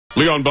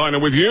Leon Byner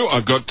with you.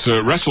 I've got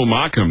Russell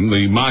Markham,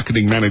 the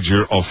marketing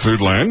manager of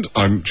Foodland.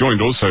 I'm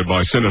joined also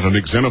by Senator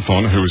Nick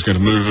Xenophon, who is going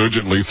to move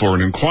urgently for an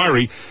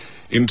inquiry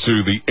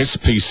into the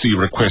SPC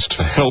request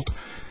for help.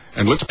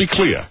 And let's be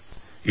clear,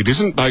 it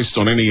isn't based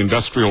on any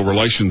industrial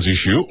relations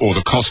issue or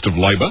the cost of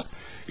labour.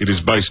 It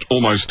is based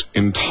almost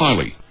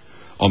entirely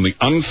on the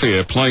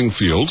unfair playing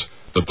field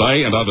that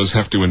they and others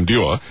have to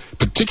endure,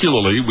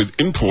 particularly with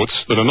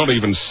imports that are not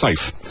even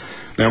safe.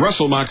 Now,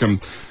 Russell Markham,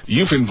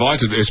 you've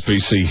invited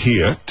SPC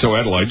here to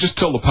Adelaide. Just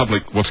tell the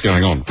public what's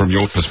going on from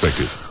your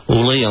perspective.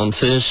 Well, Leon,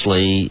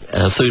 firstly,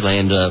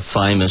 Foodland are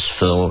famous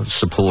for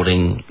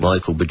supporting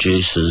local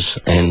producers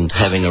and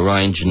having a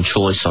range and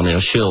choice on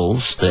our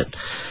shelves that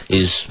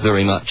is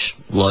very much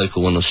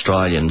local and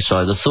Australian.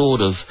 So the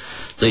thought of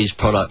these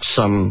products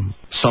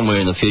somewhere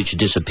in the future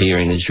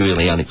disappearing is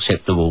really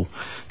unacceptable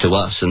to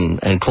us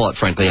and quite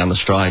frankly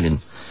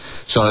un-Australian.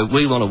 So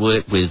we want to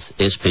work with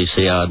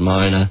SPC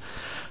Ardmona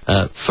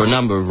for a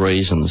number of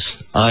reasons.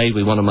 A,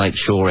 we want to make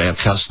sure our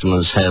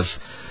customers have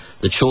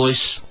the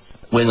choice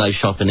when they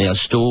shop in our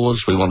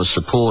stores. We want to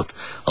support,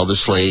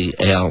 obviously,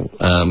 our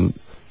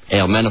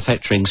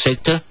manufacturing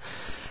sector.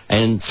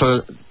 And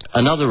for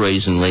another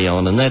reason,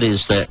 Leon, and that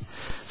is that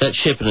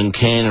Shepparton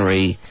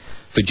Cannery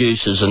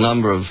produces a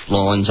number of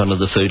lines under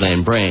the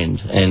Foodland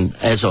brand. And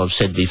as I've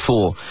said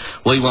before,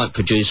 we won't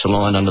produce a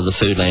line under the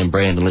Foodland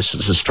brand unless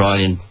it's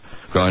Australian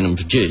grown and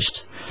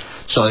produced.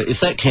 So if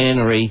that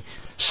cannery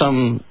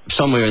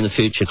somewhere in the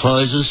future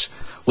closes,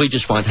 we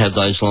just won't have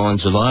those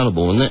lines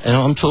available. And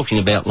I'm talking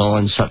about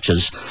lines such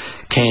as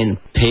canned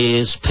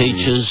pears,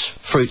 peaches,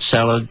 fruit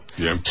salad,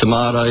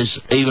 tomatoes,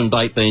 even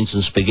baked beans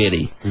and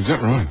spaghetti. Is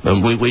that right?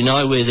 And we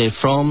know where they're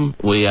from.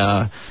 We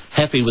are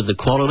happy with the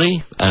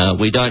quality.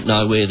 We don't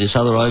know where this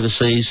other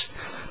overseas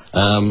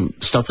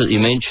stuff that you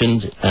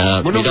mentioned. We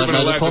don't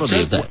know the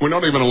quality of that. We're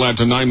not even allowed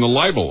to name the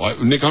label.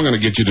 Nick, I'm going to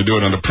get you to do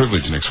it under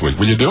privilege next week.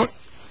 Will you do it?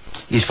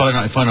 If I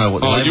know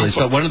what the label is,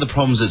 but one of the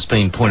problems that's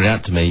been pointed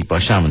out to me by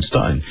Shaman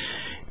Stone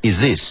is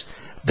this,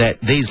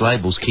 that these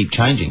labels keep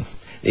changing.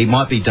 It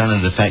might be done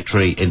in a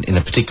factory in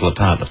a particular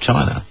part of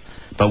China,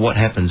 but what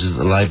happens is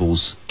the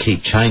labels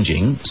keep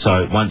changing,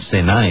 so once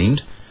they're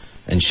named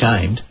and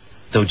shamed,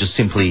 they'll just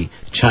simply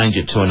change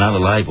it to another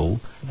label,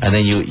 and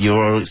then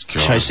you're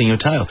chasing your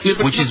tail.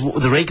 Yeah, which is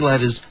the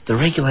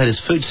regulators'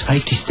 food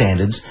safety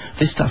standards.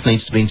 This stuff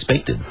needs to be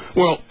inspected.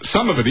 Well,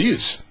 some of it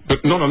is,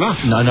 but not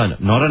enough. No,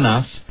 not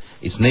enough.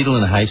 It's needle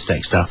in a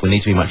haystack stuff. We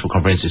need to be much more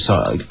comprehensive. So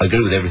I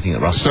agree with everything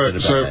that Russell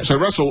said about that. So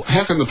Russell,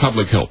 how can the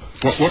public help?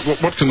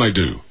 What can they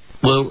do?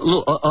 Well,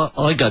 look,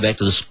 I go back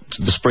to the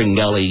Spring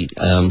Gully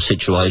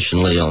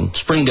situation, Leon.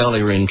 Spring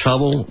Gully were in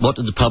trouble. What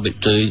did the public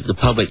do?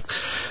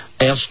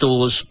 Our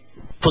stores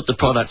put the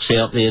products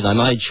out there. They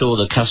made sure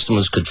the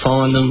customers could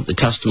find them. The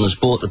customers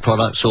bought the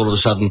products. All of a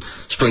sudden,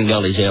 Spring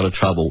Gully's out of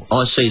trouble.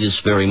 I see this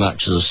very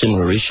much as a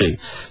similar issue.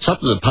 It's up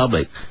to the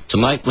public to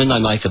when they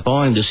make a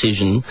buying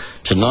decision,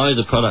 to know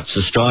the product's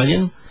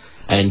Australian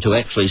and to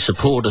actually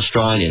support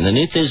Australian. And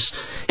if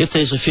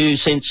there's a few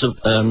cents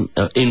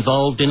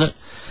involved in it,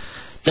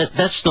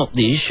 that's not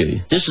the issue.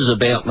 This is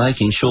about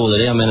making sure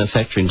that our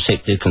manufacturing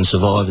sector can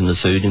survive in the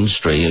food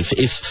industry. If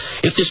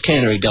this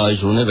cannery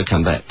goes, we'll never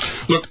come back.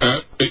 Look,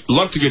 I'd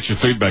love to get your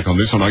feedback on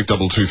this on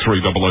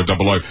 8223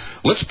 0000.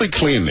 Let's be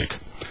clear, Nick.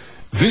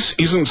 This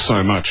isn't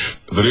so much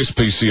that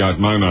SPC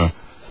Ardmona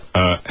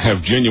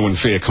have genuine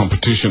fair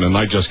competition and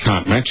they just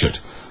can't match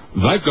it.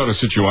 They've got a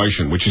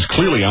situation which is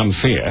clearly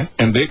unfair,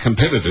 and their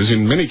competitors,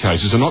 in many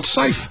cases, are not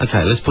safe.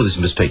 Okay, let's put this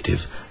in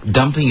perspective.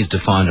 Dumping is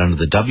defined under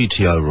the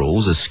WTO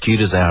rules, as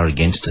skewed as they are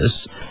against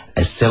us,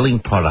 as selling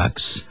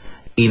products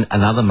in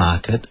another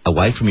market,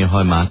 away from your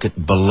home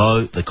market,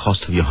 below the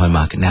cost of your home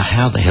market. Now,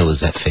 how the hell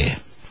is that fair?